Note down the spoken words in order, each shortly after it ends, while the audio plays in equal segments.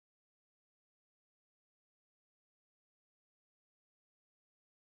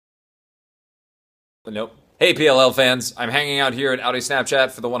Nope. Hey PLL fans, I'm hanging out here at Audi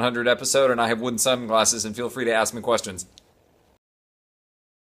Snapchat for the 100 episode and I have wooden sunglasses and feel free to ask me questions.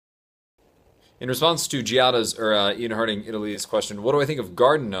 In response to Ian Harding Italy's question, what do I think of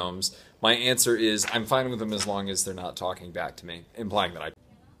garden gnomes? My answer is, I'm fine with them as long as they're not talking back to me, implying that I...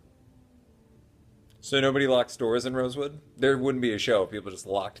 So nobody locks doors in Rosewood? There wouldn't be a show if people just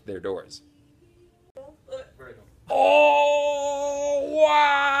locked their doors. Oh,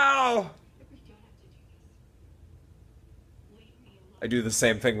 wow! I do the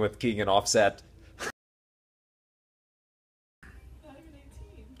same thing with Keegan Offset.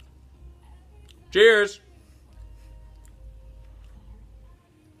 Cheers!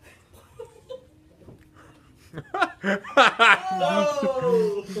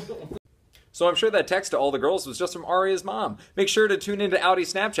 So I'm sure that text to all the girls was just from Aria's mom. Make sure to tune into Audi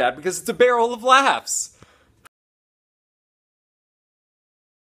Snapchat because it's a barrel of laughs!